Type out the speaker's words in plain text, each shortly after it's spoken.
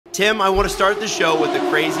Tim, I want to start the show with the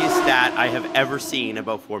craziest stat I have ever seen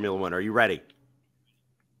about Formula One. Are you ready?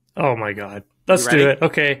 Oh my God. Let's do it.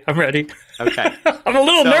 Okay, I'm ready. Okay. I'm a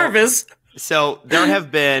little nervous. So there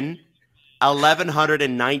have been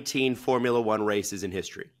 1,119 Formula One races in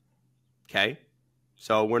history. Okay?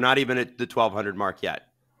 So we're not even at the 1,200 mark yet.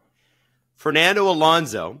 Fernando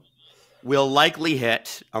Alonso will likely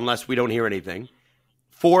hit, unless we don't hear anything,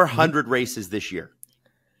 400 races this year.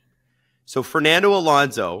 So Fernando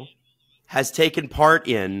Alonso has taken part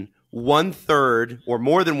in 1/3 or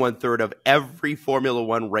more than 1/3 of every Formula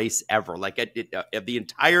One race ever, like in the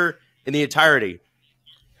entirety.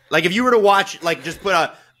 Like if you were to watch, like just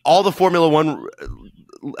put all the Formula One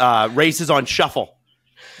races on shuffle,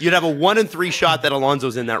 you'd have a 1 in 3 shot that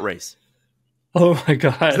Alonso's in that race. Oh my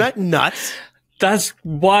God. Isn't that nuts? That's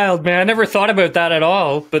wild, man. I never thought about that at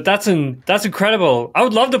all, but that's incredible. I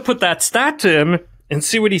would love to put that stat to him and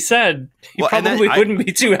see what he said. He probably wouldn't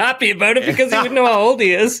be too happy about it because he wouldn't know how old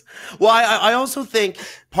he is. Well, I also think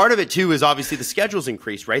part of it, too, is obviously the schedule's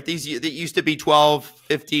increased, right? It used to be 12,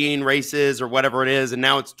 15 races or whatever it is, and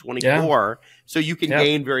now it's 24. Yeah. So you can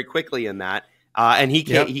gain very quickly in that. And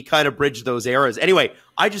he kind of bridged those eras. Anyway,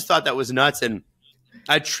 I just thought that was nuts. And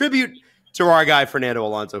a tribute to our guy, Fernando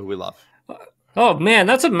Alonso, who we love. Oh, man,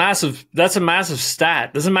 that's a massive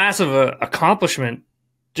stat. That's a massive accomplishment.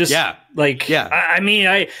 I mean,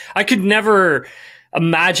 I could never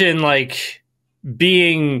imagine like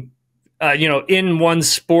being, in one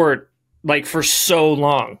sport like for so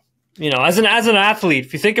long, as an athlete,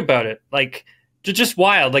 if you think about it, like just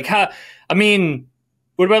wild. Like what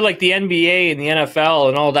about like the NBA and the NFL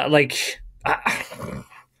and all that? Like, I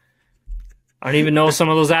don't even know if some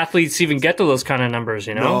of those athletes even get to those kind of numbers,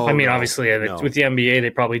 No, obviously with the NBA, they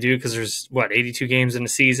probably do because there's 82 games in a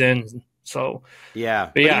season. So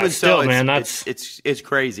yeah, but even still, man, it's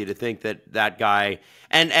crazy to think that guy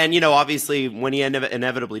and obviously when he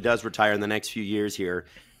inevitably does retire in the next few years here,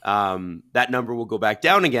 that number will go back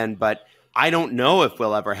down again. But I don't know if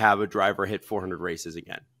we'll ever have a driver hit 400 races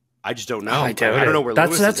again. I just don't know. I don't know where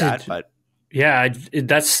Lewis is at, but yeah,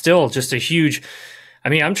 that's still just a huge.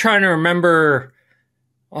 I'm trying to remember.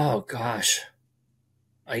 Oh gosh,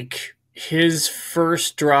 like his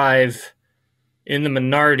first drive in the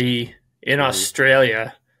Minardi in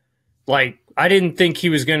Australia, like I didn't think he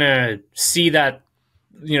was gonna see that,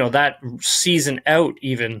 that season out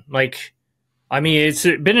even. Like, it's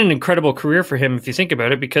been an incredible career for him if you think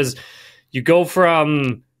about it, because you go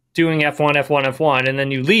from doing F1, and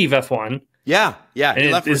then you leave F1. Yeah.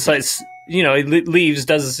 And it's like, he leaves,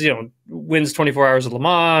 does, wins 24 Hours of Le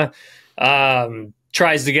Mans,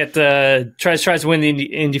 tries to win the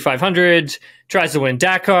Indy 500, tries to win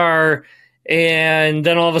Dakar. And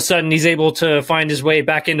then all of a sudden he's able to find his way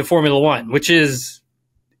back into Formula One, which is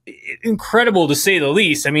incredible to say the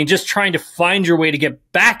least. Just trying to find your way to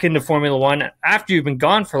get back into Formula One after you've been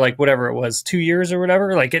gone for like whatever it was, 2 years or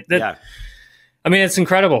whatever. Like it's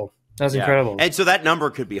incredible. That's incredible. And so that number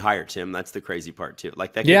could be higher, Tim. That's the crazy part too.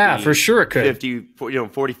 Like that could be for sure it could. 50,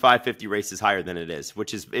 45, 50 races higher than it is,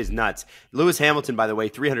 which is nuts. Lewis Hamilton, by the way,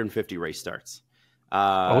 350 race starts.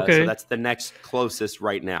 Okay. So that's the next closest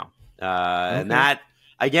right now. And that,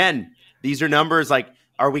 again, these are numbers like,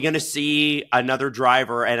 are we going to see another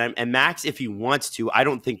driver? And Max, if he wants to, I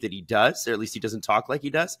don't think that he does, or at least he doesn't talk like he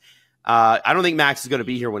does. I don't think Max is going to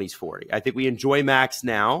be here when he's 40. I think we enjoy Max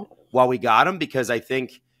now while we got him, because I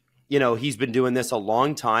think, he's been doing this a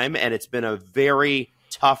long time and it's been a very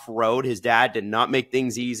tough road. His dad did not make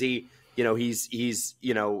things easy. He's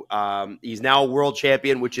now a world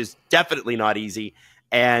champion, which is definitely not easy.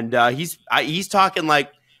 And he's talking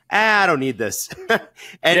like, I don't need this.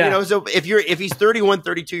 And, so if he's 31,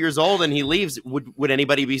 32 years old and he leaves, would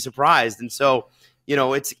anybody be surprised? And so,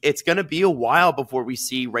 it's going to be a while before we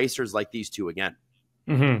see racers like these two again.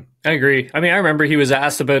 Mm-hmm. I agree. I remember he was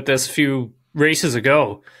asked about this a few races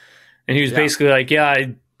ago and he was basically like,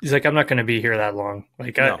 he's like, I'm not going to be here that long.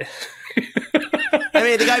 Like, no.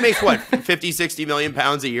 The guy makes what, 50, 60 million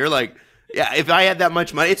pounds a year. Like, yeah, if I had that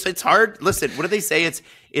much money, it's hard. Listen, what do they say?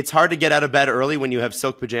 It's hard to get out of bed early when you have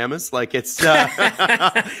silk pajamas. Like it's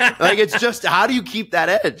it's just, how do you keep that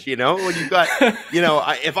edge? When you've got,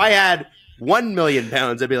 if I had 1 million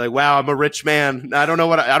pounds, I'd be like, wow, I'm a rich man. I don't know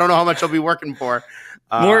how much I'll be working for.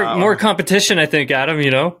 More competition, I think, Adam.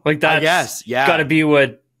 Like that. Yes, yeah, got to be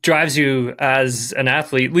what drives you as an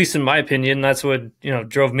athlete. At least in my opinion, that's what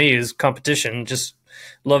drove me, is competition. Just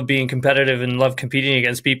love being competitive and love competing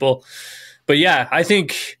against people. But yeah, I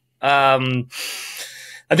think that's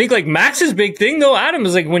I think like Max's big thing though, Adam,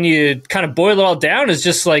 is like when you kind of boil it all down, is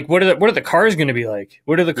just like what are the cars going to be like?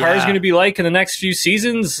 What are the cars going to be like in the next few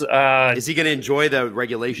seasons? Is he going to enjoy the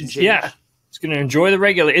regulation change? Yeah, he's going to enjoy the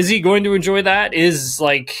regular. Is he going to enjoy that? Is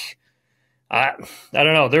like I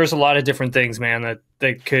don't know. There's a lot of different things, man,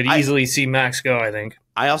 that could easily see Max go. I think.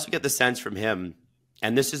 I also get the sense from him,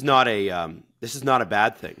 and this is not a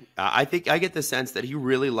bad thing. I think I get the sense that he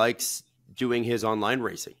really likes doing his online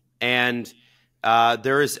racing, and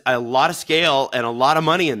there is a lot of scale and a lot of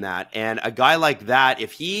money in that. And a guy like that,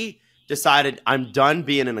 if he decided, I'm done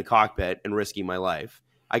being in a cockpit and risking my life,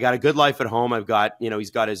 I got a good life at home. I've got, he's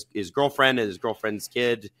got his girlfriend and his girlfriend's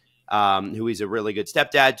kid, who he's a really good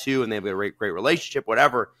stepdad to, and they have a great relationship,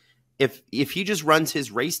 whatever. If he just runs his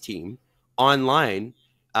race team online,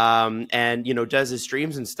 and, does his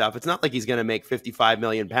streams and stuff, it's not like he's going to make 55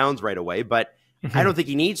 million pounds right away, but I don't think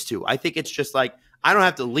he needs to. I think it's just like, I don't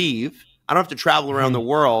have to leave. I don't have to travel around the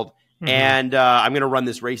world, and I'm going to run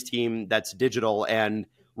this race team that's digital. And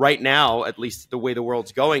right now, at least the way the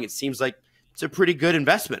world's going, it seems like it's a pretty good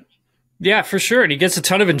investment. Yeah, for sure. And he gets a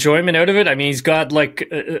ton of enjoyment out of it. I mean, he's got like,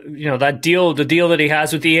 the deal that he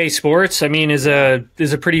has with EA Sports, I mean, is a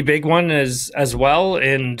pretty big one as well.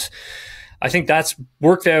 And I think that's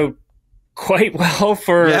worked out quite well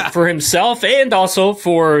for himself and also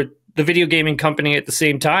for the video gaming company at the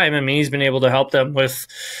same time. I mean, he's been able to help them with,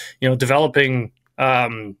 developing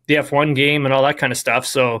the F1 game and all that kind of stuff.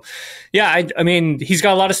 So, yeah, I mean, he's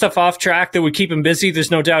got a lot of stuff off track that would keep him busy. There's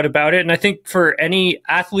no doubt about it. And I think for any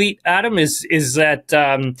athlete, Adam, is that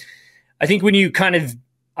I think when you kind of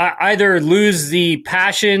either lose the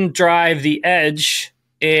passion, drive, the edge,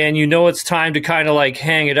 and it's time to kind of like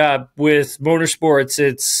hang it up with motorsports,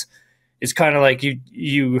 it's kind of like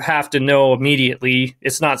you have to know immediately.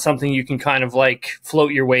 It's not something you can kind of like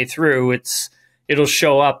float your way through. It'll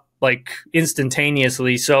show up like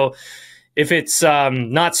instantaneously. So if it's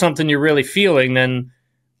not something you're really feeling, then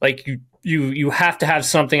like you have to have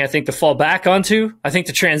something, I think, to fall back onto. I think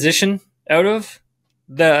to transition out of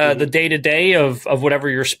the day-to-day of whatever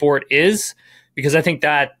your sport is, because I think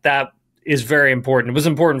that is very important. It was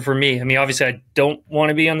important for me. I mean, obviously, I don't want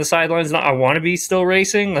to be on the sidelines. I want to be still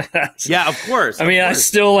racing. Yeah, of course. I mean, that's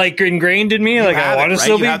still like ingrained in me. Like I want to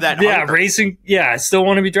still be racing. Yeah, I still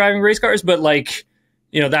want to be driving race cars. But like,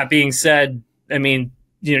 that being said, I mean,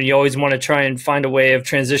 you always want to try and find a way of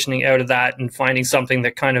transitioning out of that and finding something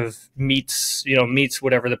that kind of meets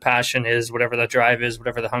whatever the passion is, whatever the drive is,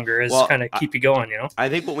 whatever the hunger is, kind of keep you going, I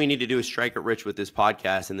think what we need to do is strike it rich with this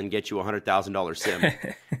podcast and then get you $100,000 sim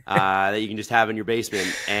that you can just have in your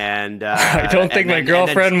basement. And I don't think my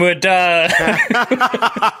girlfriend would.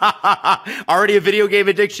 Already a video game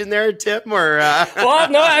addiction there, Tim? Or well,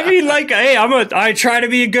 no, I mean, like, hey, I try to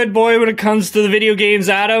be a good boy when it comes to the video games,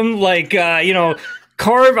 Adam. Like,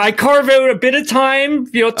 I carve out a bit of time,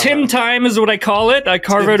 Tim time is what I call it. I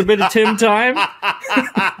carve out a bit of Tim time.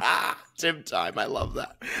 Tim time, I love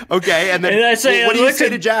that. Okay, and then I say, what do you say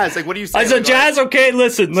to Jazz? Like, what do you say? I said, Jazz, okay,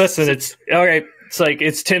 listen, it's all right. It's like,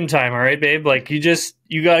 it's Tim time, all right, babe? Like, you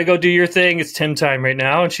got to go do your thing. It's Tim time right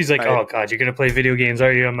now. And she's like, oh, God, you're going to play video games,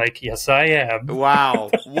 are you? I'm like, yes, I am. Wow.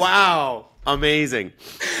 Amazing.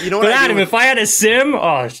 But Adam, if I had a sim,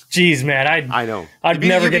 oh, geez, man, I'd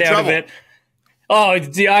never get out of it. Oh,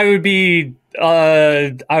 I would be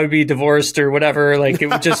divorced or whatever. Like, it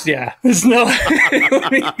would just, it would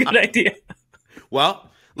be a good idea.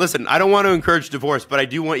 Well, listen, I don't want to encourage divorce, but I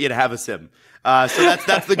do want you to have a sim. So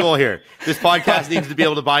that's the goal here. This podcast needs to be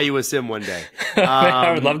able to buy you a sim one day.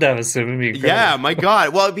 I would love to have a sim. It'd be incredible. Yeah, my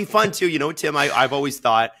God. Well, it'd be fun too. Tim, I've always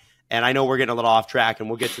thought, and I know we're getting a little off track, and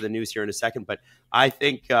we'll get to the news here in a second, but I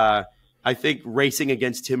think racing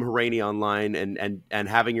against Tim Hauraney online and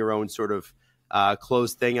having your own sort of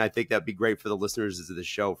closed thing, I think that'd be great for the listeners of the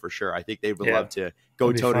show for sure. I think they would love to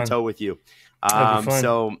go toe to toe with you.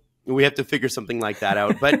 So we have to figure something like that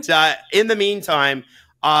out. But in the meantime,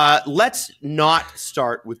 let's not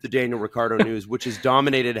start with the Daniel Ricciardo news, which has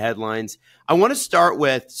dominated headlines. I want to start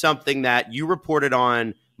with something that you reported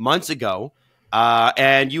on months ago,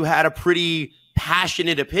 and you had a pretty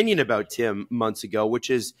passionate opinion about Tim months ago, which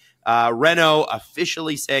is Renault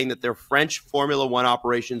officially saying that their French Formula One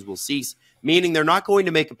operations will cease, meaning they're not going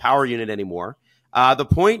to make a power unit anymore. The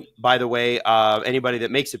point, by the way, of anybody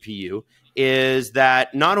that makes a PU is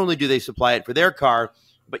that not only do they supply it for their car,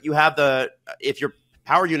 but you have if your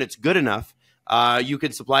power unit's good enough, you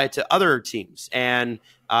can supply it to other teams. And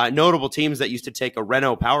notable teams that used to take a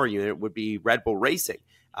Renault power unit would be Red Bull Racing.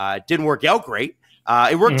 It didn't work out great.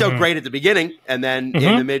 It worked out great at the beginning, and then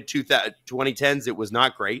in the mid-2010s, it was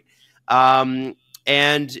not great.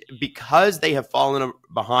 And because they have fallen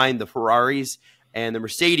behind the Ferraris and the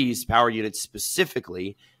Mercedes power units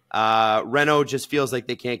specifically, Renault just feels like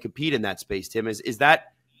they can't compete in that space. Tim, is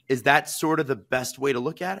that sort of the best way to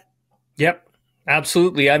look at it? Yep,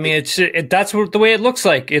 absolutely. I mean, that's the way it looks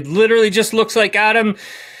like. It literally just looks like, Adam,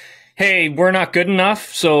 hey, we're not good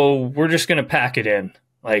enough, so we're just going to pack it in.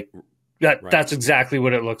 Like that. Right. That's exactly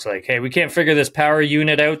what it looks like. Hey, we can't figure this power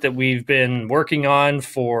unit out that we've been working on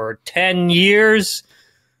for 10 years,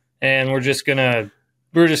 and we're just gonna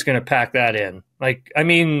pack that in. Like, I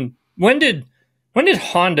mean, when did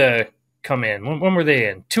Honda come in? When were they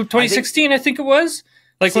in? 2016, I think it was.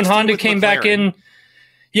 Like when Honda came back in.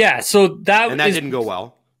 Yeah, so that didn't go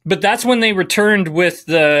well. But that's when they returned with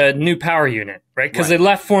the new power unit, right? Because they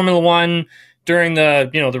left Formula One during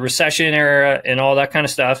the recession era and all that kind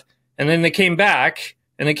of stuff, and then they came back,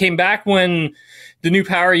 when the new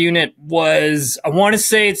power unit was, I want to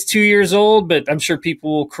say it's 2 years old, but I'm sure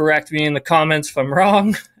people will correct me in the comments if I'm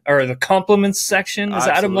wrong, or the compliments section, as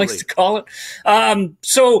Adam likes to call it.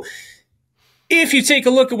 So if you take a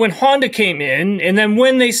look at when Honda came in, and then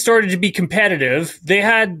when they started to be competitive, they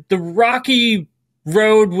had the rocky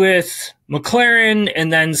road with McLaren,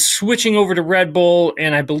 and then switching over to Red Bull,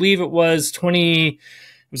 and I believe it was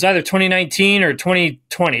either 2019 or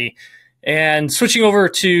 2020, and switching over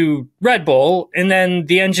to Red Bull, and then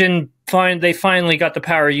the engine, they finally got the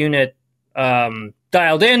power unit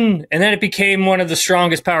dialed in, and then it became one of the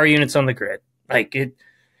strongest power units on the grid.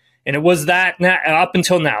 And it was that up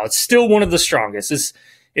until now. It's still one of the strongest.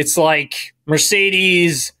 It's like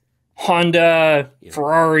Mercedes, Honda,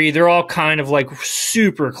 Ferrari, they're all kind of like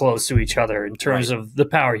super close to each other in terms of the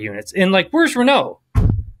power units. And like, where's Renault?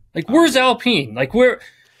 Like, where's Alpine?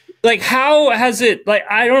 Like, how has it, like,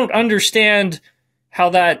 I don't understand how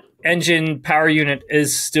that engine power unit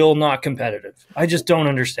is still not competitive. I just don't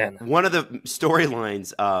understand that. One of the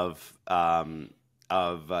storylines of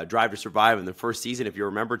Drive to Survive in the first season, if you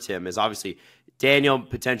remember, Tim, is obviously Daniel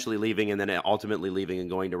potentially leaving and then ultimately leaving and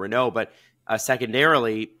going to Renault. But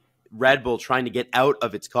secondarily, Red Bull trying to get out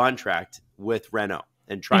of its contract with Renault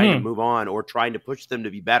and trying to move on, or trying to push them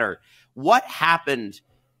to be better. What happened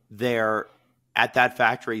there at that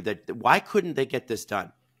factory? Why couldn't they get this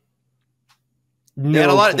done? They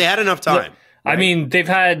had enough time. Right? I mean,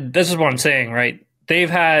 this is what I'm saying, right? They've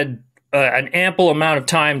had an ample amount of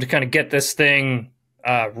time to kind of get this thing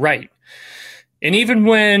right. And even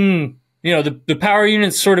when, the power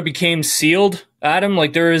units sort of became sealed, Adam,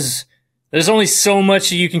 like there's only so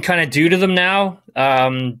much you can kind of do to them now.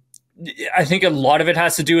 I think a lot of it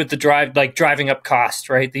has to do with the driving up cost,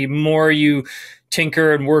 right? The more you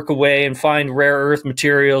tinker and work away and find rare earth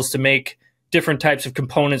materials to make different types of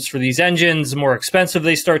components for these engines, the more expensive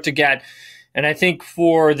they start to get. And I think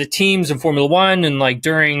for the teams in Formula One and like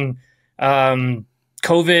during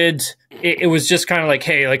COVID, it was just kind of like,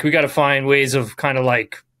 hey, like we got to find ways of kind of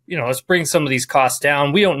like, let's bring some of these costs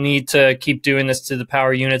down. We don't need to keep doing this to the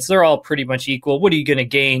power units. They're all pretty much equal. What are you going to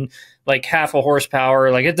gain? Like half a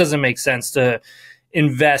horsepower? Like it doesn't make sense to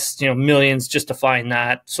invest, millions just to find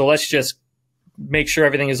that. So let's just make sure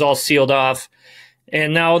everything is all sealed off.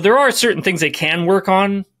 And now there are certain things they can work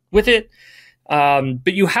on with it.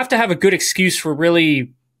 But you have to have a good excuse for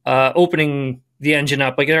really opening the engine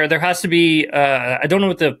up. Like there has to be, I don't know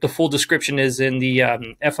what the full description is in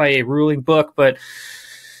the FIA ruling book, but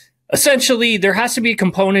essentially there has to be a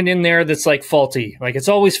component in there that's like faulty. Like it's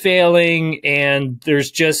always failing and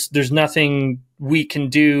there's nothing we can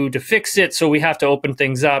do to fix it. So we have to open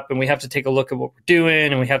things up and we have to take a look at what we're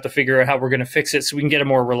doing and we have to figure out how we're going to fix it so we can get a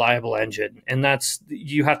more reliable engine. And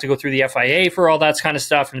you have to go through the FIA for all that kind of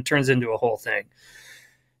stuff, and it turns into a whole thing.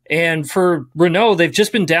 And for Renault, they've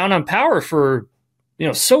just been down on power for,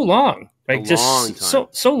 so long, like so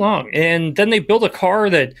long. And then they build a car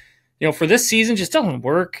that, for this season just doesn't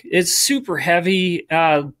work. It's super heavy.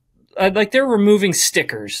 Like they're removing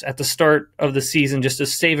stickers at the start of the season just to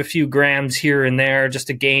save a few grams here and there, just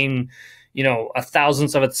to gain, a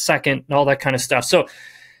thousandth of a second and all that kind of stuff. So,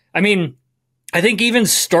 I mean, I think even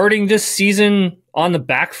starting this season on the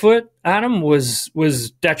back foot, Adam, was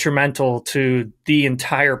detrimental to the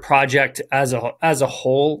entire project as a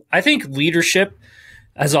whole. I think leadership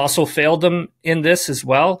has also failed them in this as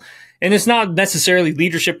well. And it's not necessarily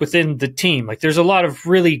leadership within the team. Like there's a lot of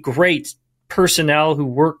really great personnel who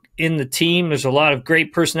work in the team. There's a lot of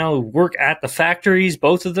great personnel who work at the factories,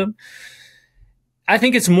 both of them. I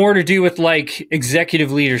think it's more to do with like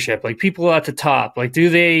executive leadership, like people at the top. Like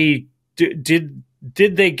did they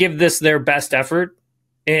give this their best effort?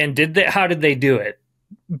 And how did they do it?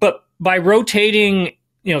 But by rotating,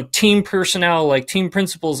 team personnel, like team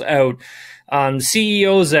principals out,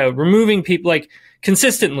 CEOs out, removing people like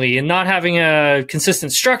consistently and not having a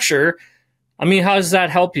consistent structure, I mean, how does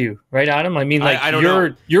that help you, right, Adam? I mean, like, I don't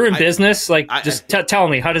know. You're in business. Like, just tell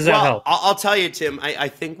me, how does that help? I'll tell you, Tim. I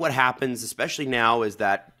think what happens, especially now, is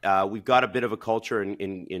that we've got a bit of a culture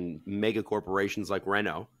in mega corporations like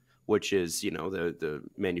Renault, which is, the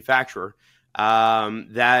manufacturer,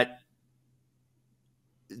 that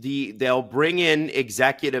they'll bring in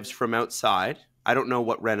executives from outside. I don't know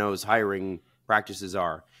what Renault's hiring practices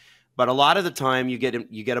are, but a lot of the time you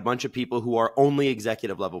get a bunch of people who are only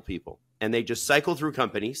executive level people, and they just cycle through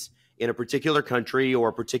companies in a particular country or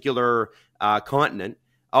a particular continent.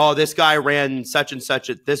 Oh, this guy ran such and such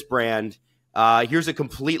at this brand. Here's a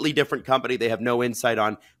completely different company they have no insight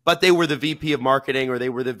on, but they were the VP of marketing, or they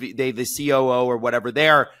were the COO or whatever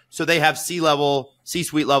there. So they have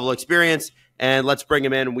C-suite level experience, and let's bring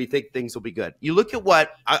them in, and we think things will be good. You look at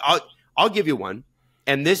what I'll give you one,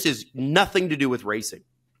 and this is nothing to do with racing.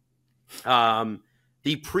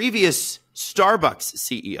 The previous Starbucks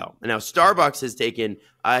CEO, and now Starbucks has taken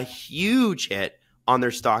a huge hit on their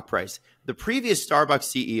stock price. The previous Starbucks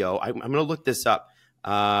CEO, I'm going to look this up.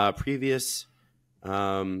 Previous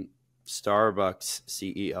Starbucks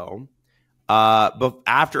CEO, but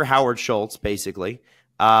after Howard Schultz, basically,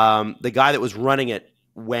 the guy that was running it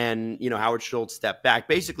when Howard Schultz stepped back,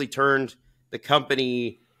 basically turned the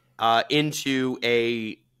company into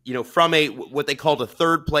from what they called a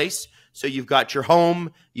third place. So you've got your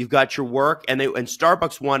home, you've got your work, and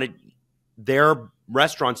Starbucks wanted their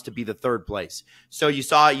restaurants to be the third place. So you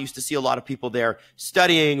used to see a lot of people there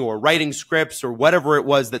studying or writing scripts or whatever it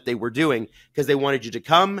was that they were doing, because they wanted you to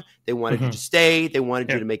come, they wanted you to stay, they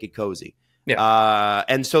wanted you to make it cozy. Yeah.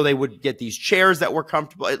 And so they would get these chairs that were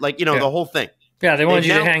comfortable, the whole thing. Yeah, they wanted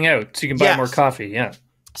you to hang out so you can buy more coffee. Yeah.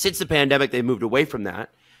 Since the pandemic, they moved away from that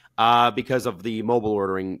because of the mobile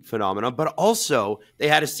ordering phenomenon. But also, they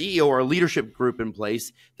had a CEO or a leadership group in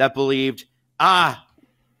place that believed,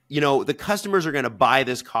 the customers are going to buy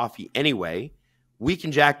this coffee anyway. We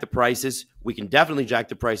can jack the prices. We can definitely jack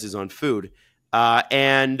the prices on food,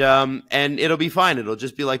 and it'll be fine. It'll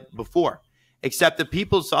just be like before, except that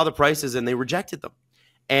people saw the prices and they rejected them.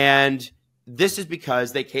 And this is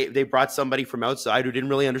because they brought somebody from outside who didn't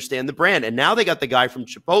really understand the brand, and now they got the guy from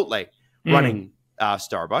Chipotle running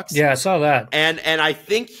Starbucks. Yeah, I saw that. And I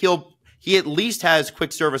think he at least has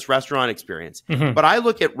quick service restaurant experience. But I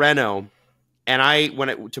look at Renault,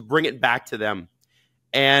 and to bring it back to them,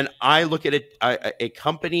 and I look at a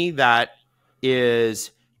company that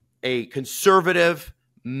is a conservative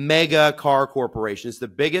mega car corporation. It's the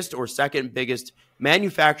biggest or second biggest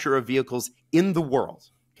manufacturer of vehicles in the world.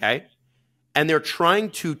 Okay. And they're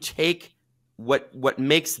trying to take what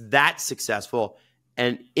makes that successful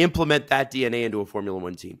and implement that DNA into a Formula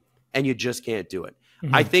One team. And you just can't do it.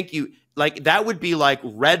 I think that would be like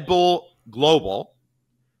Red Bull Global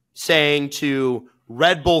saying to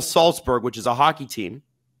Red Bull Salzburg, which is a hockey team,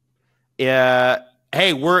 hey,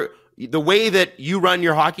 the way that you run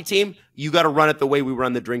your hockey team, you got to run it the way we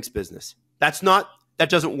run the drinks business. That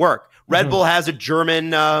doesn't work. Red Bull has a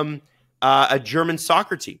German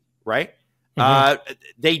soccer team, right?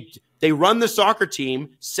 They run the soccer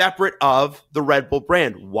team separate of the Red Bull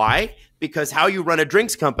brand. Why? Because how you run a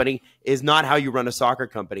drinks company is not how you run a soccer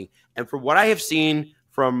company. And from what I have seen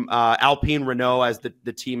from Alpine Renault, as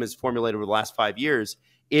the team has formulated over the last 5 years,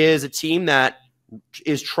 is a team that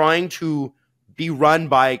is trying to be run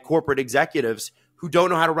by corporate executives who don't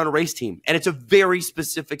know how to run a race team. And it's a very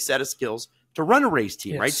specific set of skills to run a race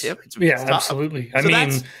team, right, Tim? It's absolutely. I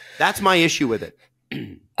mean, that's my issue with it.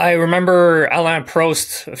 I remember Alain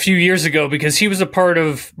Prost a few years ago, because he was a part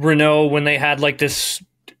of Renault when they had like this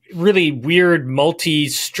really weird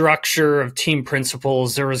multi-structure of team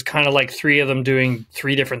principles. There was kind of like three of them doing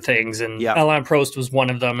three different things, and Alain Prost was one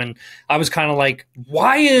of them. And I was kind of like,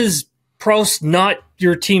 why is Prost not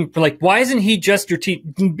your team? Like, why isn't he just your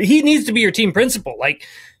team? He needs to be your team principal. Like,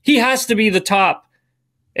 he has to be the top,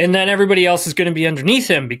 and then everybody else is going to be underneath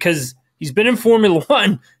him, because he's been in Formula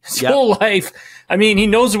One his whole life. I mean, he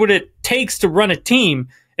knows what it takes to run a team.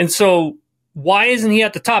 And so why isn't he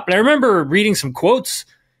at the top? And I remember reading some quotes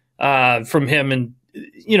from him, and,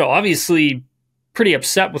 obviously pretty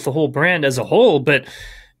upset with the whole brand as a whole, but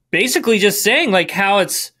basically just saying like how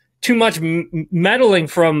it's too much meddling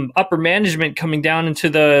from upper management coming down into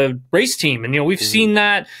the race team. And, we've seen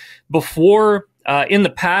that before in the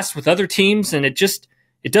past with other teams, and it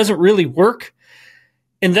doesn't really work.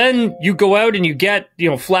 And then you go out and you get,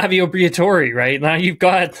 Flavio Briatore, right? Now you've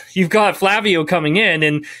got Flavio coming in,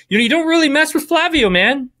 and you don't really mess with Flavio,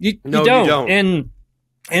 man. You don't. And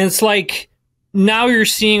it's like now you're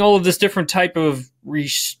seeing all of this different type of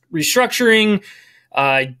restructuring.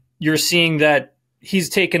 You're seeing that he's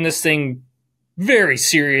taken this thing very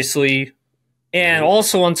seriously. And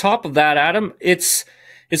also on top of that, Adam, it's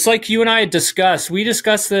like you and I had discussed. We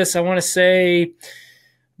discussed this, I want to say,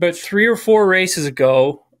 about 3 or 4 races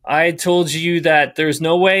ago. I had told you that there's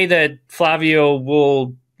no way that Flavio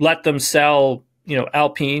will let them sell,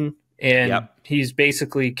 Alpine. And he's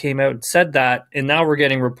basically came out and said that. And now we're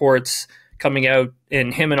getting reports coming out,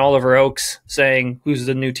 and him and Oliver Oakes saying, who's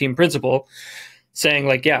the new team principal, saying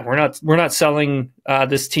like, yeah, we're not selling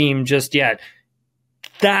this team just yet.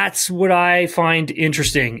 That's what I find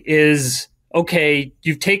interesting is, okay,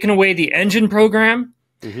 you've taken away the engine program.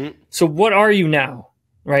 So what are you now,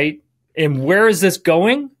 right? And where is this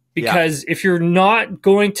going? Because if you're not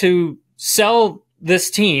going to sell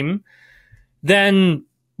this team, then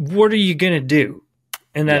what are you going to do?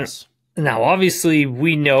 And then now, obviously,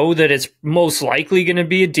 we know that it's most likely going to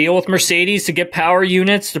be a deal with Mercedes to get power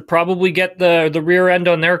units, to probably get the rear end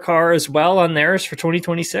on their car as well, on theirs for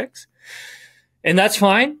 2026. And that's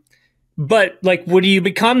fine. But, like, what do you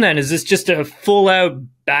become then? Is this just a full-out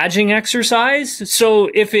badging exercise? So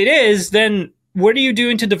if it is, then what are you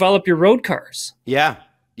doing to develop your road cars? Yeah,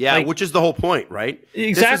 like, which is the whole point, right?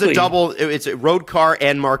 Exactly. This is it's a road car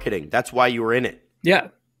and marketing. That's why you were in it. Yeah.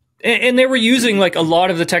 And they were using, like, a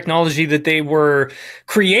lot of the technology that they were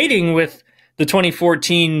creating with the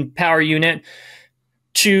 2014 power unit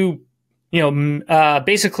to,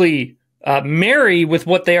 basically marry with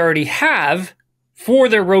what they already have for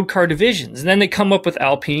their road car divisions. And then they come up with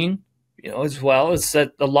Alpine, as well. As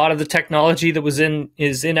that a lot of the technology that is in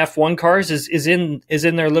F1 cars is in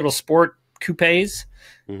their little sport coupes.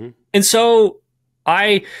 And so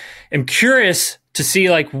I am curious to see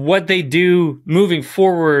like what they do moving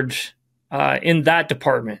forward in that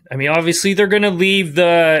department. I mean, obviously they're going to leave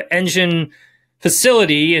the engine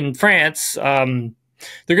facility in France.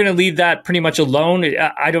 They're going to leave that pretty much alone.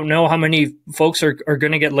 I don't know how many folks are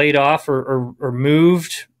going to get laid off or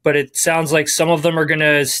moved, but it sounds like some of them are going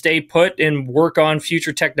to stay put and work on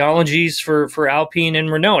future technologies for Alpine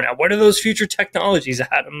and Renault. Now, what are those future technologies,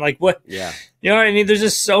 Adam? Like what? Yeah. You know what I mean? There's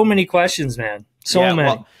just so many questions, man. So many.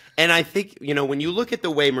 Well, and I think, when you look at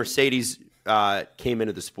the way Mercedes came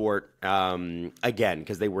into the sport, again,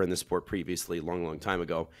 because they were in the sport previously, long time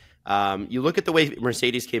ago, you look at the way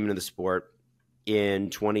Mercedes came into the sport in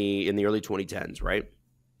the early 2010s, right?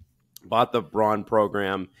 Bought the Braun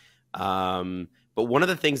program. But one of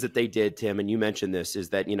the things that they did, Tim, and you mentioned this, is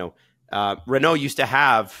that, Renault used to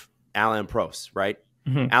have Alain Prost, right?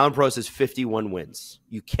 Mm-hmm. Alain Prost has 51 wins.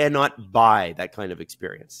 You cannot buy that kind of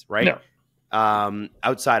experience, right? No.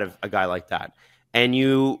 Outside of a guy like that. And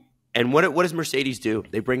what does Mercedes do?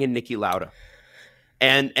 They bring in Niki Lauda.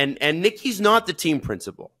 And Niki's not the team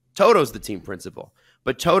principal. Toto's the team principal.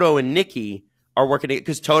 But Toto and Niki are working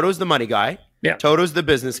because Toto's the money guy. Yeah. Toto's the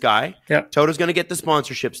business guy. Yeah. Toto's going to get the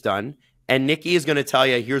sponsorships done. And Niki is going to tell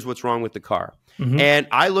you, here's what's wrong with the car. Mm-hmm. And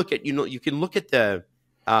I look at, you can look at the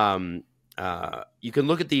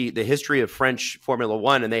history of French Formula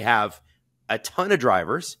One, and they have a ton of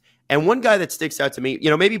drivers. And one guy that sticks out to me,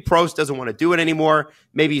 maybe Prost doesn't want to do it anymore.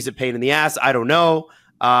 Maybe he's a pain in the ass. I don't know.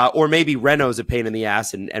 Or maybe Renault's a pain in the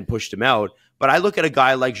ass and pushed him out. But I look at a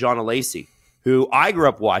guy like Jean Alesi, who I grew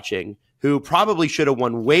up watching, who probably should have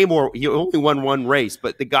won way more. He only won one race,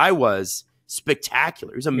 but the guy was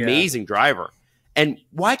spectacular. He's an amazing driver. And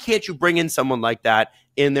why can't you bring in someone like that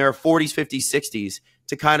in their 40s, 50s, 60s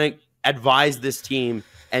to kind of advise this team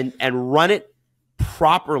and run it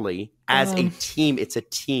properly as a team? It's a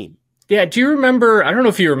team. Yeah, do you remember? I don't know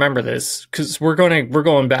if you remember this because we're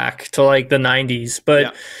going back to like the 90s,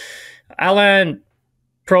 but Alain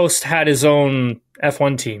Prost had his own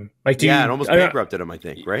F1 team. Like, it almost bankrupted him, I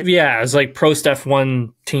think, right? Yeah, it was like Prost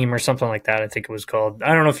F1 team or something like that, I think it was called.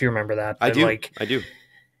 I don't know if you remember that. I do.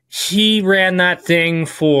 He ran that thing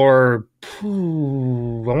for, I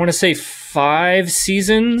want to say 5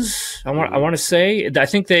 seasons. I want to say. I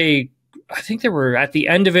think they were at the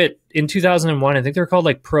end of it in 2001. I think they were called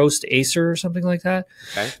like Prost Acer or something like that.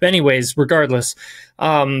 Okay. But anyways, regardless,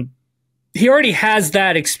 he already has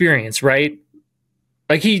that experience, right?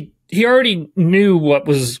 Like he already knew what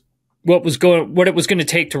it was going to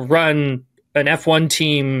take to run an F1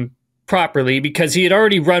 team properly because he had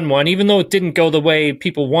already run one, even though it didn't go the way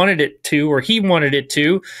people wanted it to or he wanted it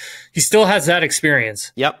to. He still has that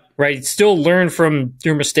experience. Yep. Right. Still learn from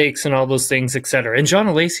your mistakes and all those things, et cetera. And John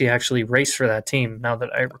Alesi actually raced for that team. Now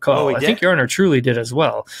that I recall, I think Yarner Truly did as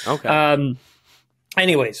well. Okay.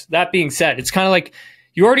 Anyways, that being said, it's kind of like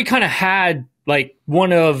you already kind of had like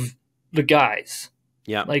one of the guys.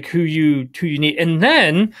 Yeah. Like who you need. And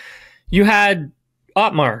then you had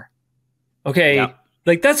Otmar. Okay. Yeah.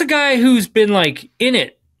 Like that's a guy who's been like in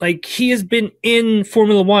it Like, he has been in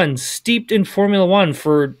Formula One, steeped in Formula One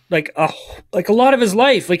for like a lot of his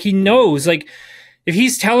life. Like, he knows, like, if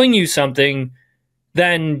he's telling you something,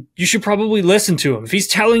 then you should probably listen to him. If he's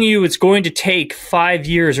telling you it's going to take 5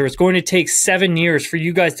 years or it's going to take 7 years for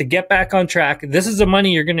you guys to get back on track, this is the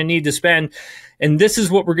money you're going to need to spend, and this is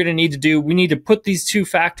what we're going to need to do. We need to put these two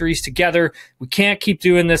factories together. We can't keep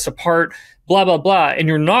doing this apart, blah, blah, blah. And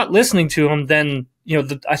you're not listening to him, then, you know,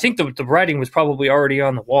 I think the writing was probably already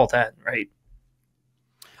on the wall then, right?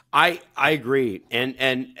 I agree.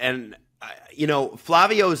 And you know,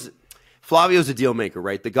 Flavio's a deal maker,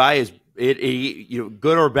 right? The guy is, you know,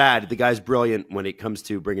 good or bad, the guy's brilliant when it comes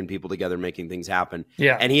to bringing people together, making things happen.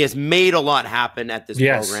 Yeah. And he has made a lot happen at this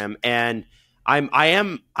program. And I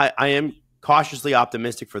am cautiously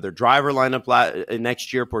optimistic for their driver lineup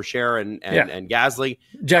next year, Pourchaire and Gasly.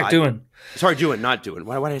 Jack Doohan. Sorry, Doohan, not Doohan.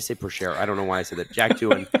 Why did I say Pourchaire? I don't know why I said that. Jack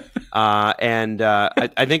Doohan.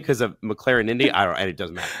 I think because of McLaren Indy, and it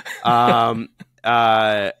doesn't matter.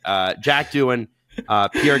 Jack Doohan.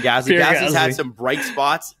 Pierre Gasly. Gasly's had some bright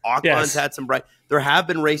spots. Occon's had some bright. There have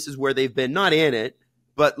been races where they've been not in it,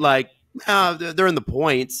 but like they're in the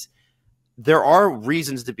points. There are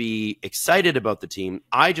reasons to be excited about the team.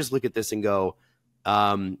 I just look at this and go,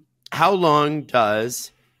 how long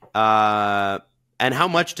does and how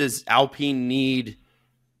much does Alpine need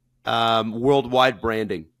worldwide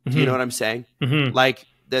branding? Do you know what I'm saying? Like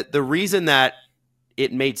the reason that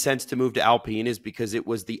it made sense to move to Alpine is because it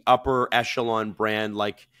was the upper echelon brand,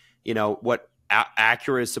 like, you know, what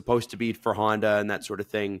Acura is supposed to be for Honda and that sort of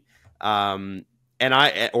thing. Or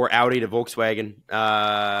Audi to Volkswagen.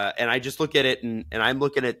 And I just look at it and I'm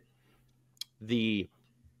looking at the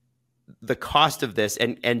cost of this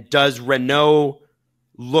and does Renault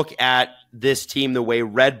look at this team the way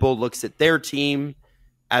Red Bull looks at their team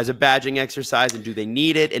as a badging exercise, and do they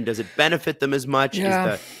need it, and does it benefit them as much?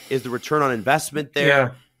 Is the return on investment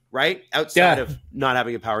there, right? Outside of not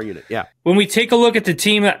having a power unit. When we take a look at the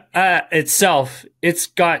team itself, it's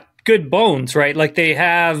got good bones, right? Like, they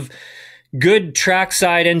have good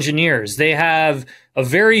trackside engineers. They have a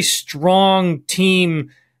very strong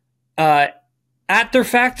team at their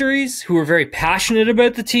factories who are very passionate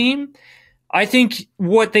about the team. I think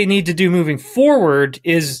what they need to do moving forward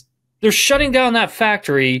is they're shutting down that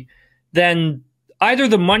factory, then either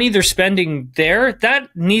the money they're spending there, that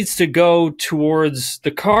needs to go towards the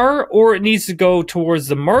car, or it needs to go towards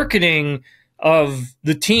the marketing of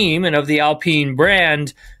the team and of the Alpine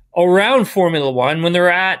brand around Formula One when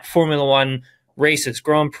they're at Formula One races,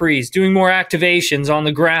 Grand Prix, doing more activations on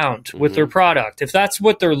the ground with their product. If that's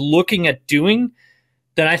what they're looking at doing,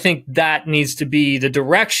 then I think that needs to be the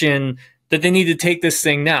direction that they need to take this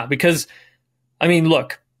thing now. Because, I mean,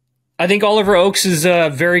 look, I think Oliver Oakes is a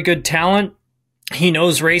very good talent. He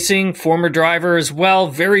knows racing, former driver as well.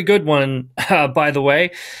 Very good one, by the way.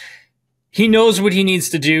 He knows what he needs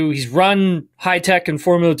to do. He's run high tech in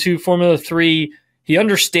Formula 2, Formula 3. He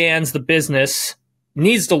understands the business.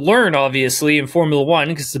 Needs to learn, obviously, in Formula 1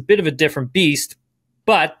 because it's a bit of a different beast.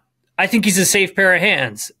 But I think he's a safe pair of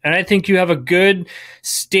hands. And I think you have a good,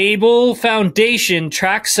 stable foundation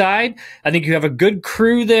trackside. I think you have a good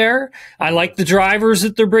crew there. I like the drivers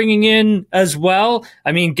that they're bringing in as well.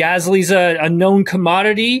 I mean, Gasly's a known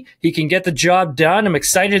commodity. He can get the job done. I'm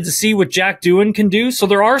excited to see what Jack Doohan can do. So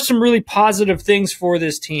there are some really positive things for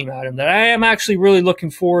this team, Adam, that I am actually really looking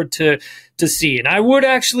forward to see. And I would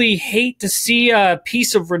actually hate to see a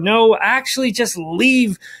piece of Renault actually just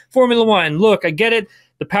leave Formula One. Look, I get it.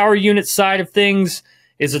 The power unit side of things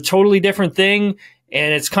is a totally different thing,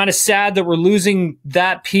 and it's kind of sad that we're losing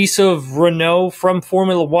that piece of Renault from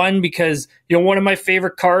Formula One because, you know, one of my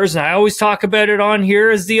favorite cars, and I always talk about it on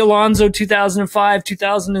here, is the Alonso 2005,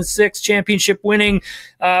 2006 championship winning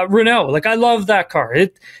Renault. Like, I love that car.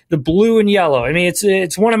 The blue and yellow. I mean,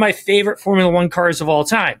 it's one of my favorite Formula One cars of all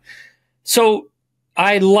time. So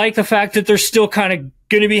I like the fact that they're still kind of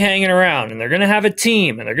going to be hanging around, and they're going to have a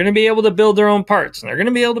team, and they're going to be able to build their own parts, and they're going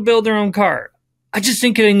to be able to build their own car. I just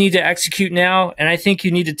think they need to execute now, and I think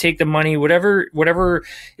you need to take the money, whatever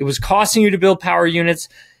it was costing you to build power units.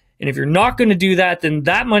 And if you're not going to do that, then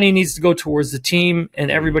that money needs to go towards the team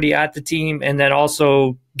and everybody at the team, and then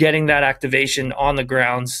also getting that activation on the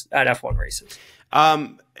grounds at F1 races.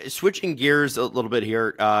 Switching gears a little bit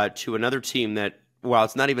here to another team that, well,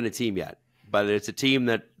 it's not even a team yet, but it's a team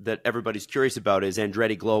that everybody's curious about, is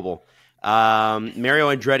Andretti Global.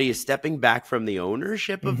 Mario Andretti is stepping back from the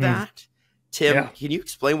ownership of that. Tim, can you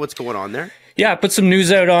explain what's going on there? Yeah, I put some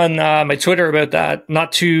news out on my Twitter about that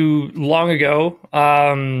not too long ago.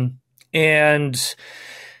 And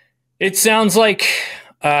it sounds like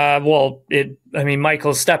Well,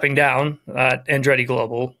 Michael's stepping down at Andretti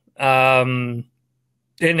Global. And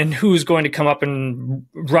who's going to come up and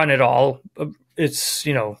run it all? It's,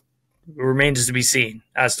 remains to be seen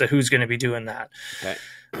as to who's going to be doing that. Okay.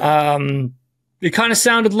 It kind of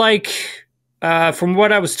sounded like, from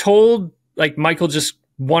what I was told, like Michael just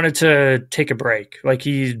wanted to take a break. Like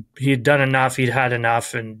he had done enough, he'd had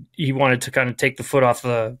enough, and he wanted to kind of take the foot off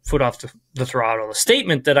the throttle. The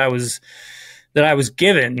statement that I was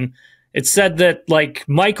given, it said that like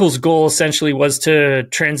Michael's goal essentially was to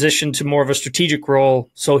transition to more of a strategic role,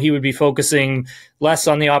 so he would be focusing less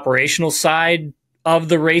on the operational side of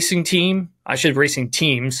the racing teams,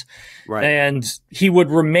 right? And he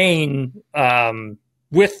would remain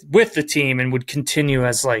with the team and would continue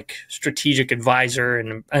as like strategic advisor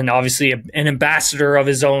and obviously an ambassador of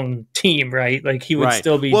his own team, right? Like he would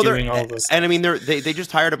still be doing all this. And I mean, they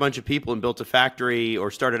just hired a bunch of people and built a factory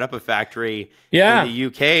or started up a factory in the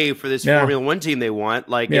UK for this Formula One team they want.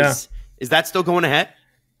 Like, is that still going ahead?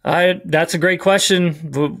 That's a great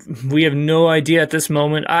question. We have no idea at this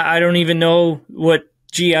moment. I don't even know what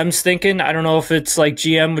GM's thinking. I don't know if it's like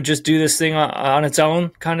GM would just do this thing on its own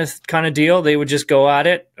kind of deal. They would just go at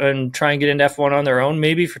it and try and get into F1 on their own,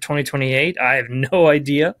 maybe for 2028. I have no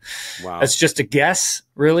idea. Wow. That's just a guess,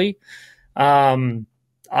 really.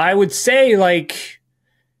 I would say like,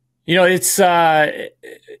 it's, I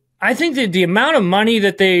think that the amount of money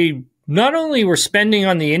that they not only were spending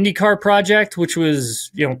on the IndyCar project, which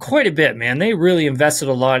was, quite a bit, man, they really invested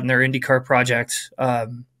a lot in their IndyCar project.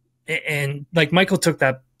 And like Michael took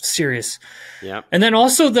that serious. Yeah. And then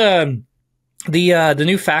also the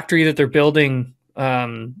new factory that they're building,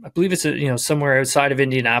 I believe it's somewhere outside of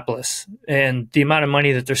Indianapolis, and the amount of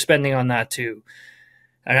money that they're spending on that too.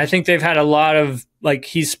 And I think they've had a lot of like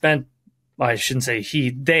they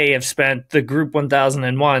have spent the Group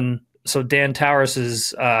 1001. So Dan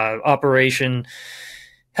Tauris's operation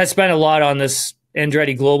has spent a lot on this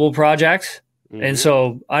Andretti Global project. Mm-hmm. And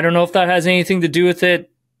so I don't know if that has anything to do with it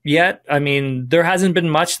yet. I mean, there hasn't been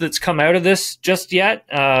much that's come out of this just yet.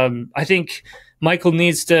 I think Michael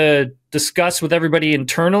needs to discuss with everybody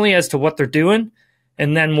internally as to what they're doing,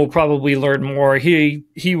 and then we'll probably learn more. He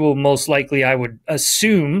will most likely, I would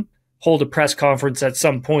assume, hold a press conference at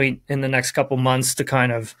some point in the next couple months to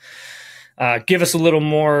kind of give us a little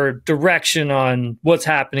more direction on what's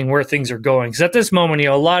happening, where things are going. Because at this moment,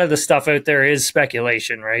 a lot of the stuff out there is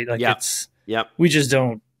speculation, right? Like we just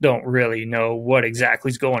don't really know what exactly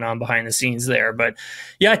is going on behind the scenes there. But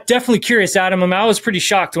yeah, definitely curious, Adam. I was pretty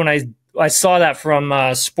shocked when I saw that from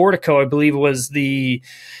Sportico, I believe it was the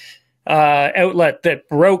outlet that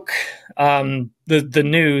broke the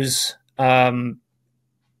news. And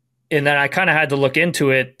then I kind of had to look into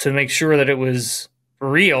it to make sure that it was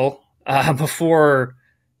real before,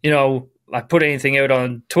 I put anything out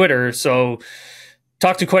on Twitter. So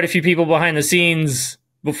talked to quite a few people behind the scenes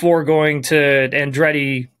before going to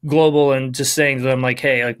Andretti Global and just saying to them like,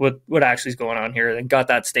 hey, like what actually is going on here, and got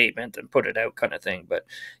that statement and put it out kind of thing. But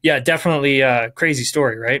yeah, definitely a crazy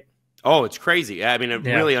story, right? Oh, it's crazy. I mean,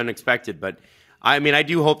 really unexpected, but I mean, I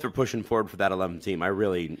do hope they're pushing forward for that 11 team. I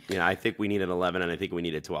really, I think we need an 11 and I think we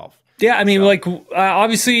need a 12. Yeah. I mean,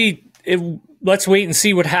 obviously let's wait and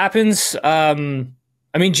see what happens. I mean,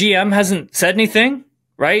 GM hasn't said anything,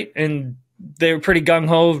 right? And they were pretty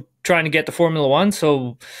gung-ho trying to get to Formula One.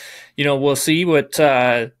 So, we'll see what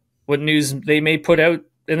news they may put out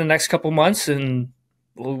in the next couple months, and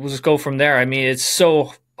we'll just go from there. I mean, it's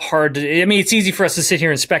so hard it's easy for us to sit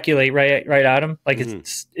here and speculate, right, Adam? Like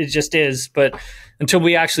it just is. But until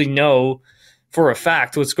we actually know for a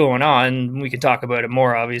fact what's going on, we can talk about it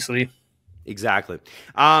more, obviously. Exactly.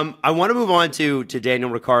 I want to move on to Daniel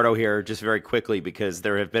Riccardo here just very quickly, because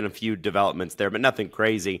there have been a few developments there, but nothing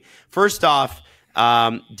crazy. First off,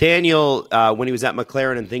 Daniel, when he was at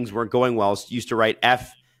McLaren and things weren't going well, used to write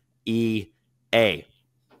FEA,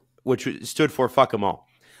 which stood for fuck 'em all.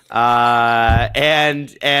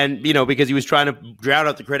 And because he was trying to drown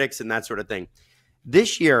out the critics and that sort of thing.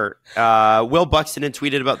 This year, Will Buxton had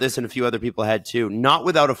tweeted about this, and a few other people had too. Not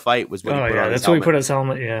without a fight was what he put on his helmet. That's what he put on his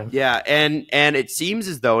helmet, yeah. Yeah, and it seems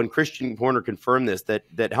as though, and Christian Horner confirmed this,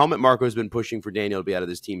 that Helmut Marko has been pushing for Daniel to be out of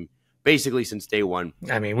this team basically since day one.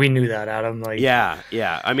 I mean, we knew that, Adam. Yeah.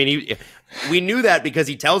 I mean, we knew that because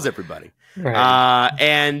he tells everybody. Right.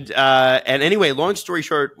 And anyway, long story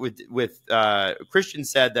short, with Christian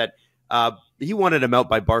said that he wanted him out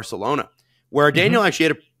by Barcelona, where Daniel actually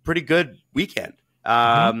had a pretty good weekend,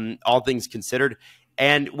 all things considered.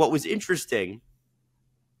 And what was interesting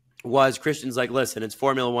was Christian's like, listen, it's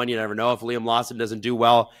Formula One. You never know if Liam Lawson doesn't do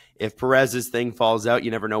well. If Perez's thing falls out, you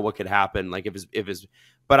never know what could happen. Like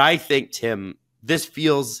but I think, Tim, this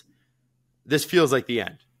feels like the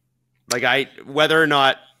end. Like whether or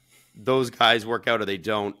not those guys work out or they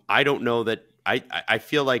don't, I don't know that. I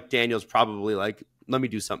feel like Daniel's probably like, let me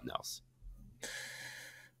do something else.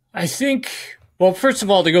 I think, well, first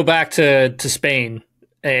of all, to go back to Spain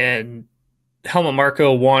and Helmut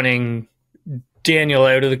Marko wanting Daniel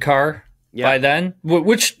out of the car by then,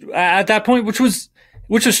 which at that point, which was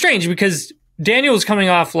strange because Daniel was coming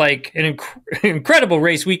off like an incredible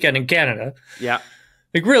race weekend in Canada. Yeah.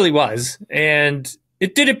 It really was. And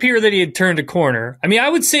it did appear that he had turned a corner. I mean, I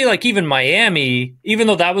would say like even Miami, even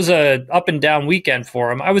though that was a up and down weekend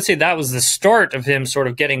for him, I would say that was the start of him sort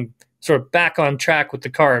of getting sort of back on track with the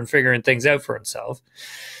car and figuring things out for himself.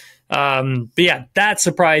 But yeah, that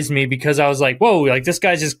surprised me because I was like, whoa, like this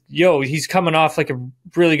guy's just, he's coming off like a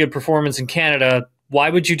really good performance in Canada. Why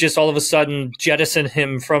would you just all of a sudden jettison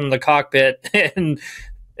him from the cockpit and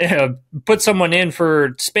put someone in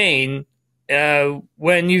for Spain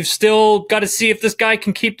when you've still got to see if this guy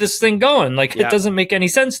can keep this thing going? Like, it doesn't make any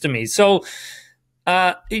sense to me. So,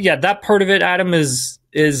 that part of it, Adam, is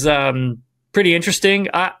pretty interesting.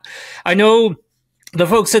 I know the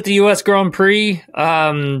folks at the U.S. Grand Prix,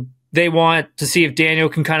 they want to see if Daniel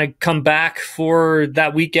can kind of come back for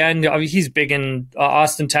that weekend. I mean, he's big in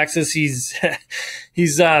Austin, Texas. He's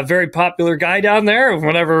a very popular guy down there.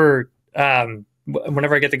 Whenever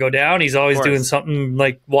I get to go down, he's always doing something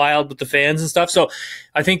like wild with the fans and stuff. So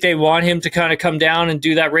I think they want him to kind of come down and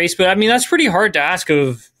do that race. But I mean, that's pretty hard to ask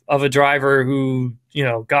of a driver who,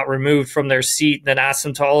 got removed from their seat and then asked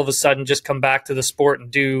them to all of a sudden just come back to the sport and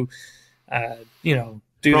do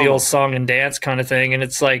the old song and dance kind of thing. And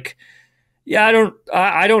it's like, I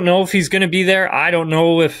don't know if he's going to be there. I don't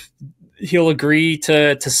know if he'll agree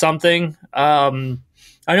to something.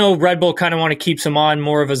 I know Red Bull kind of want to keep him on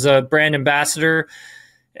more of as a brand ambassador.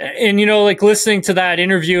 And, like listening to that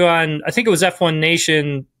interview on, I think it was F1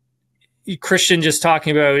 Nation, Christian just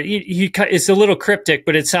talking about it, it's a little cryptic,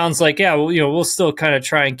 but it sounds like, we'll still kind of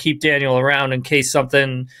try and keep Daniel around in case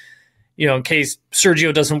something, in case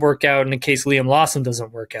Sergio doesn't work out and in case Liam Lawson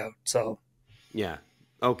doesn't work out. So, yeah.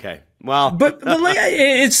 Okay. Well, but like,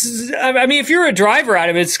 I mean, if you're a driver,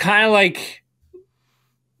 Adam, it's kind of like,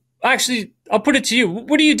 actually, I'll put it to you.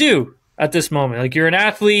 What do you do at this moment? Like, you're an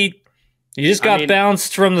athlete. You just got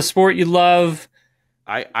bounced from the sport you love.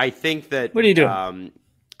 I think that. What are you doing?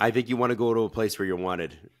 I think you want to go to a place where you're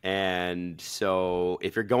wanted. And so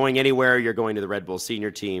if you're going anywhere, you're going to the Red Bull senior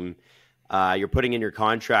team. You're putting in your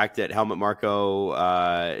contract that Helmut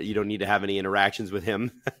Marko, you don't need to have any interactions with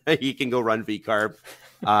him. He can go run VCARB.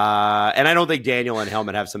 And I don't think Daniel and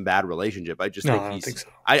Helmut have some bad relationship. I just think I don't think so.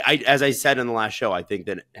 As I said in the last show, I think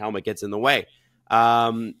that Helmut gets in the way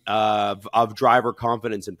of driver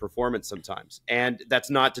confidence and performance sometimes. And that's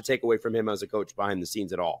not to take away from him as a coach behind the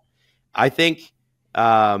scenes at all. I think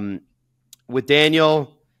with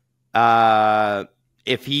Daniel, I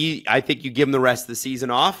think you give him the rest of the season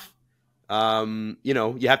off.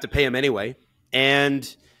 You have to pay him anyway. And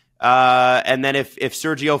then if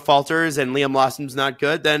Sergio falters and Liam Lawson's not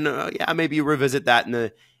good, then maybe you revisit that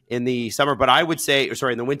in the summer. But I would say,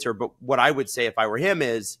 in the winter. But what I would say if I were him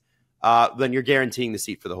is, then you're guaranteeing the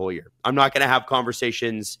seat for the whole year. I'm not going to have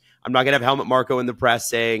conversations. I'm not going to have Helmut Marko in the press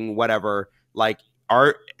saying whatever. Like,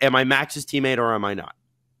 am I Max's teammate or am I not?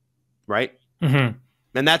 Right. Mm-hmm.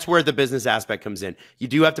 And that's where the business aspect comes in. You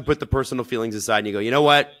do have to put the personal feelings aside and you go, you know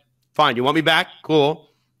what? Fine. You want me back? Cool.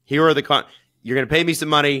 Here are you're going to pay me some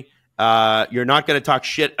money. You're not going to talk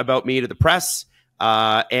shit about me to the press.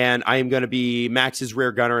 And I am going to be Max's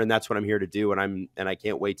rear gunner. And that's what I'm here to do. And I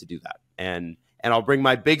can't wait to do that. And I'll bring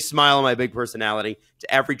my big smile and my big personality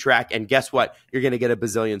to every track. And guess what? You're going to get a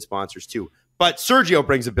bazillion sponsors too. But Sergio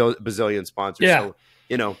brings a bazillion sponsors. Yeah.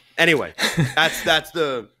 So, anyway, that's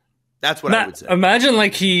what I would say.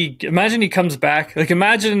 Imagine he comes back. Like,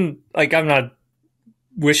 imagine, like, I'm not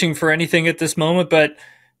wishing for anything at this moment, but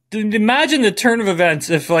imagine the turn of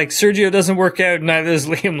events if, like, Sergio doesn't work out and neither does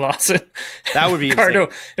Liam Lawson. That would be Riccardo,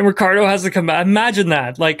 insane. And Riccardo has to come back. Imagine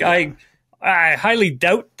that. Like, yeah. I highly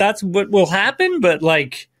doubt that's what will happen, but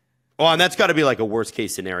like, and that's got to be like a worst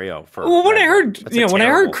case scenario for. Well, when I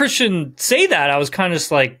heard Christian say that, I was kind of just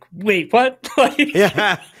like, wait, what?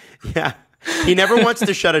 Yeah. He never wants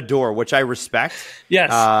to shut a door, which I respect. Yes.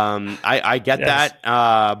 I get that.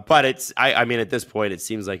 But I mean, at this point, it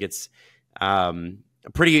seems like it's a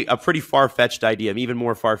pretty far-fetched idea, even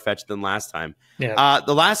more far-fetched than last time. Yeah.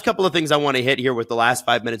 The last couple of things I want to hit here with the last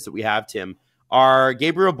 5 minutes that we have, Tim, are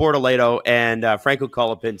Gabriel Bortoleto and Franco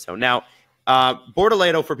Colapinto. Now,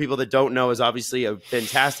 Bortoleto, for people that don't know, is obviously a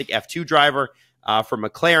fantastic F2 driver for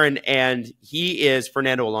McLaren, and he is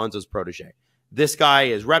Fernando Alonso's protege. This guy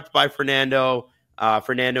is repped by Fernando.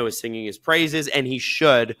 Fernando is singing his praises, and he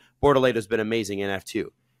should. Bortoledo's been amazing in F2.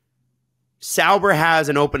 Sauber has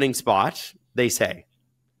an opening spot, they say,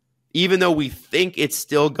 even though we think it's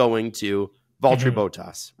still going to Valtteri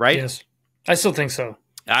Bottas, right? Yes, I still think so.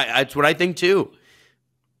 That's what I think too.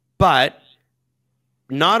 But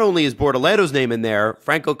not only is Bortoledo's name in there,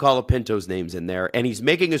 Franco Colapinto's name's in there, and he's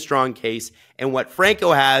making a strong case. And what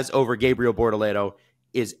Franco has over Gabriel Bortoledo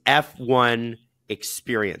is F1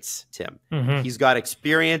 experience, Tim. He's got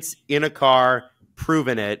experience in a car,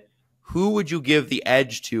 proven it. Who would you give the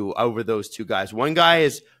edge to over those two guys? One guy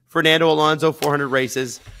is Fernando Alonso, 400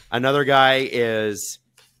 races. Another guy is,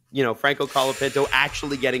 Franco Colapinto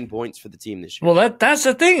actually getting points for the team this year. Well, that's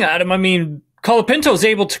the thing, Adam. I mean, Colapinto is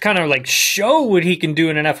able to kind of like show what he can do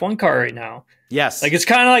in an F1 car right now. Yes. Like it's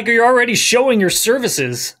kind of like you're already showing your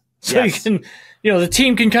services. So you can, the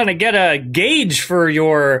team can kind of get a gauge for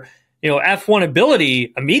your, F1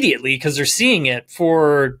 ability immediately because they're seeing it.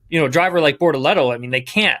 For, a driver like Bortoledo, I mean, they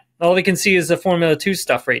can't. All they can see is the Formula 2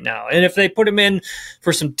 stuff right now. And if they put him in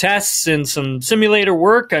for some tests and some simulator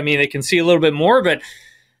work, I mean, they can see a little bit more. But,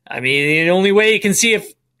 I mean, the only way you can see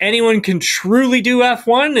if anyone can truly do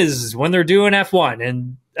F1 is when they're doing F1.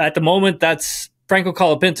 And at the moment, that's Franco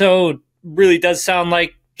Colapinto. Really does sound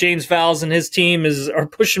like James Vowles and his team are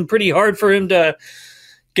pushing pretty hard for him to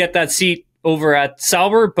get that seat over at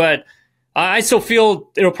Sauber. But I still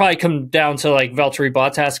feel it'll probably come down to like Valtteri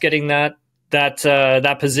Bottas getting that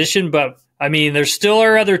position. But I mean, there still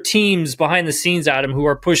are other teams behind the scenes, Adam, who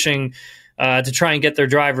are pushing to try and get their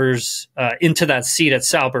drivers into that seat at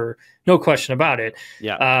Sauber. No question about it.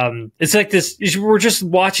 Yeah. It's like this. We're just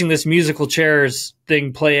watching this musical chairs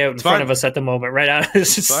thing play out in front of us at the moment, right?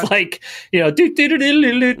 It's just like, and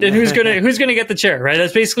who's gonna get the chair, right?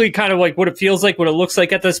 That's basically kind of like what it feels like, what it looks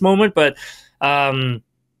like at this moment. But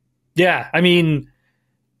yeah, I mean,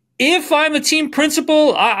 if I'm a team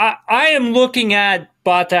principal, I am looking at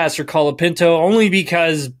Bottas or Colapinto only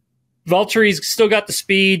because Valtteri's still got the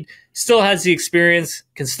speed, still has the experience,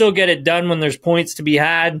 can still get it done when there's points to be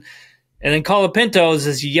had. And then Colapinto is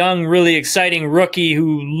this young, really exciting rookie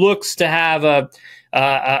who looks to have a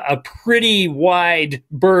pretty wide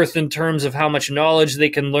berth in terms of how much knowledge they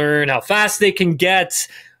can learn, how fast they can get.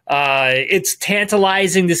 It's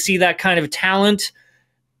tantalizing to see that kind of talent.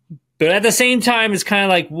 But at the same time, it's kind of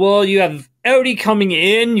like, well, you have Audi coming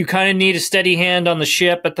in. You kind of need a steady hand on the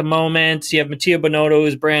ship at the moment. You have Mattia Binotto,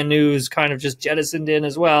 who's brand new, who's kind of just jettisoned in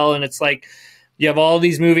as well. And it's like you have all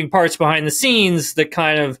these moving parts behind the scenes that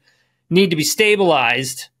kind of need to be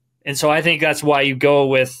stabilized. And so I think that's why you go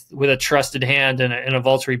with a trusted hand and a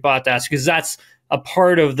Valtteri Bottas, because that's a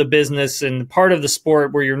part of the business and part of the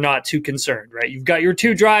sport where you're not too concerned, right? You've got your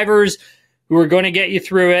two drivers who are going to get you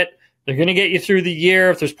through it. They're going to get you through the year.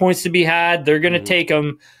 If there's points to be had, they're going to take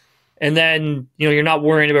them. And then, you're not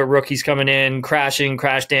worrying about rookies coming in, crashing,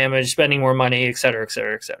 crash damage, spending more money, et cetera, et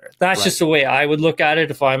cetera, et cetera. That's just the way I would look at it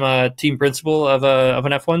if I'm a team principal of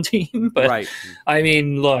an F1 team. But I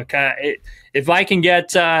mean, look, if I can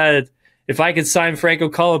sign Franco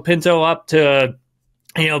Colapinto up to,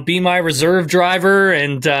 be my reserve driver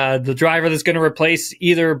and the driver that's going to replace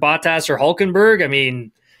either Bottas or Hülkenberg, I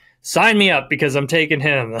mean, sign me up because I'm taking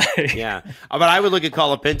him. Yeah. But I would look at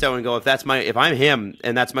Colapinto and go, if I'm him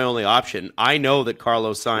and that's my only option, I know that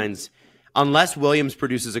Carlos Sainz, unless Williams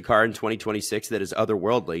produces a car in 2026 that is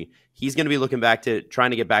otherworldly, he's going to be looking back to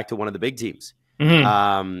trying to get back to one of the big teams.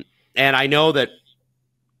 And I know that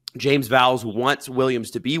James Vowles wants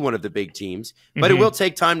Williams to be one of the big teams, but it will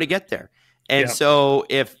take time to get there. And so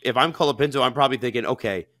if I'm Colapinto, I'm probably thinking,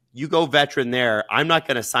 okay, you go veteran there. I'm not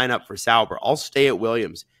going to sign up for Sauber. I'll stay at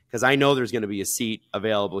Williams, because I know there's going to be a seat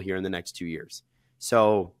available here in the next 2 years.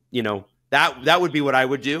 So, that would be what I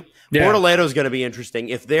would do. Yeah. Bortoledo is going to be interesting.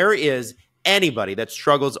 If there is anybody that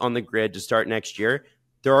struggles on the grid to start next year,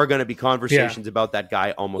 there are going to be conversations about that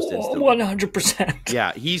guy almost instantly. 100%.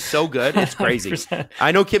 Yeah, he's so good. It's crazy. 100%.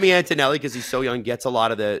 I know Kimi Antonelli, because he's so young, gets a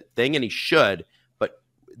lot of the thing, and he should. But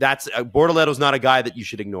Bortoledo's not a guy that you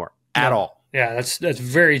should ignore at all. Yeah, that's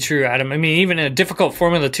very true, Adam. I mean, even in a difficult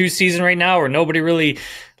Formula 2 season right now where nobody really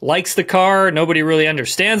likes the car, nobody really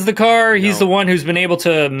understands the car, he's the one who's been able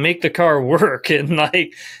to make the car work. And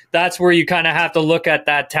that's where you kind of have to look at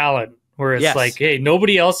that talent, where it's like, hey,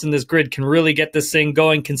 nobody else in this grid can really get this thing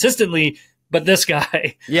going consistently, but this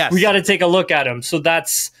guy. Yes. We got to take a look at him. So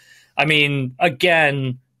that's, I mean,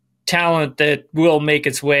 again, talent that will make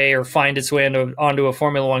its way or find its way onto a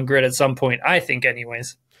Formula 1 grid at some point, I think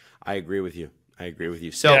anyways. I agree with you.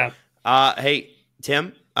 So, hey,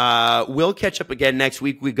 Tim, we'll catch up again next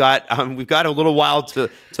week. We've got a little while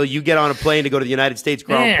till you get on a plane to go to the United States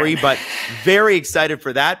Grand Prix, but very excited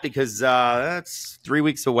for that because that's 3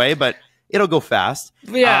 weeks away, but it'll go fast.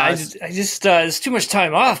 Yeah, I just it's too much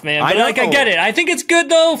time off, man. But I get it. I think it's good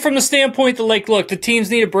though from the standpoint that look, the teams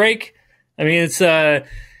need a break. I mean, it's the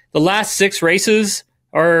last 6 races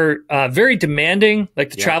are very demanding.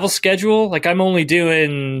 Like the travel schedule, I'm only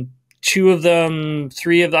doing 2 of them,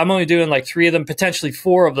 3 of them. I'm only doing 3 of them, potentially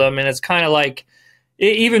 4 of them, and it's kind of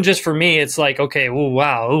even just for me, it's okay,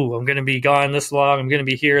 wow, I'm going to be gone this long. I'm going to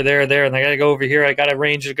be here, there, and I got to go over here. I got to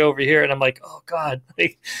arrange to go over here, and I'm oh God,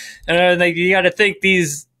 and you got to think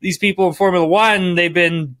these people in Formula One, they've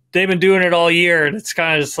been doing it all year, and it's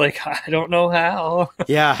kind of just I don't know how.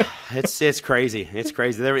 Yeah, it's crazy. It's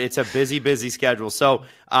crazy. It's a busy schedule. So,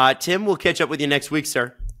 Tim, we'll catch up with you next week,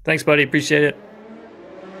 sir. Thanks, buddy. Appreciate it.